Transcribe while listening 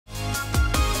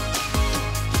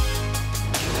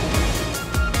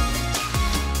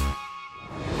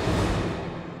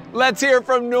Let's hear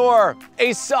from Nour,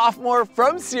 a sophomore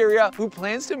from Syria who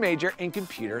plans to major in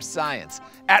computer science.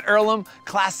 At Earlham,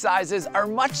 class sizes are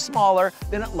much smaller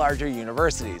than at larger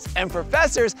universities, and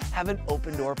professors have an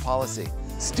open-door policy.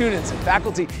 Students and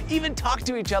faculty even talk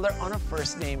to each other on a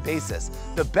first-name basis,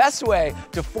 the best way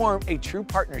to form a true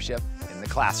partnership in the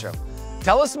classroom.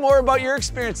 Tell us more about your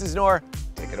experiences, Nour.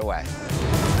 Take it away.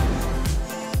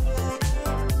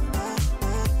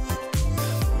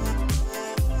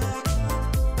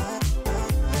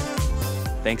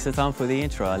 Thanks a ton for the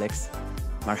intro, Alex.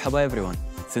 Marhaba everyone.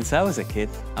 Since I was a kid,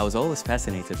 I was always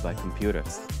fascinated by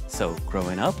computers. So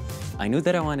growing up, I knew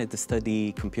that I wanted to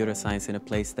study computer science in a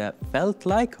place that felt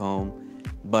like home,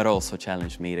 but also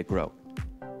challenged me to grow.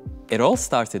 It all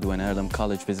started when Earlham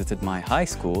College visited my high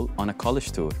school on a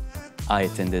college tour. I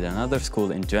attended another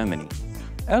school in Germany.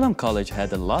 Earlham College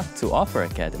had a lot to offer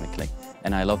academically,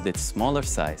 and I loved its smaller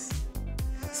size.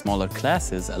 Smaller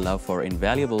classes allow for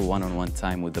invaluable one-on-one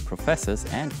time with the professors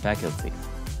and faculty.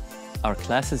 Our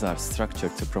classes are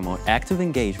structured to promote active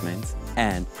engagement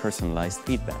and personalized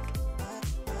feedback.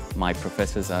 My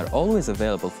professors are always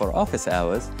available for office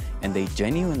hours, and they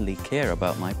genuinely care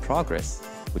about my progress,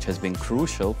 which has been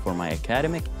crucial for my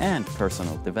academic and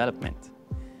personal development.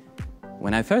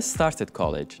 When I first started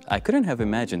college, I couldn't have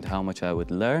imagined how much I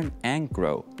would learn and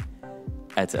grow.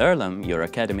 At Earlham, your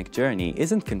academic journey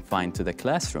isn't confined to the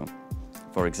classroom.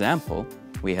 For example,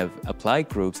 we have applied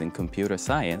groups in computer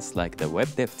science like the web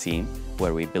dev team,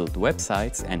 where we build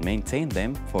websites and maintain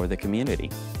them for the community.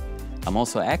 I'm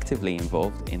also actively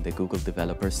involved in the Google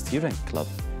Developer Student Club,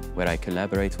 where I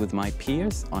collaborate with my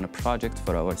peers on a project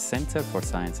for our Center for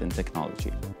Science and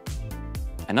Technology.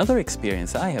 Another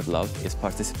experience I have loved is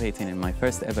participating in my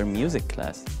first ever music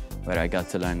class, where I got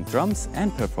to learn drums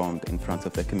and performed in front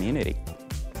of the community.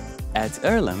 At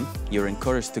Earlham, you're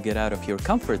encouraged to get out of your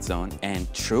comfort zone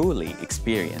and truly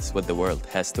experience what the world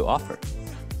has to offer.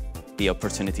 The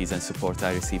opportunities and support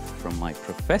I received from my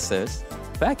professors,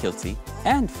 faculty,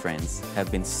 and friends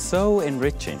have been so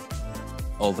enriching.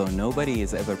 Although nobody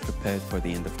is ever prepared for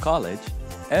the end of college,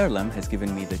 Earlham has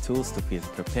given me the tools to feel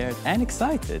prepared and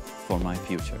excited for my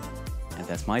future. And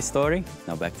that's my story.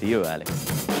 Now back to you,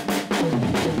 Alex.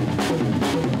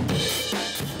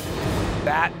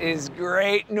 That is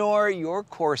great, Nour. Your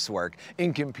coursework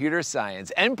in computer science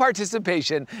and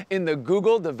participation in the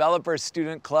Google Developer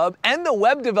Student Club and the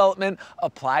web development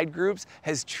applied groups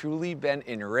has truly been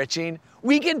enriching.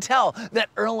 We can tell that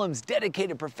Earlham's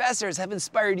dedicated professors have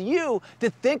inspired you to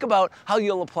think about how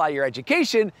you'll apply your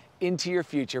education into your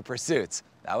future pursuits.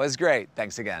 That was great.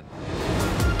 Thanks again.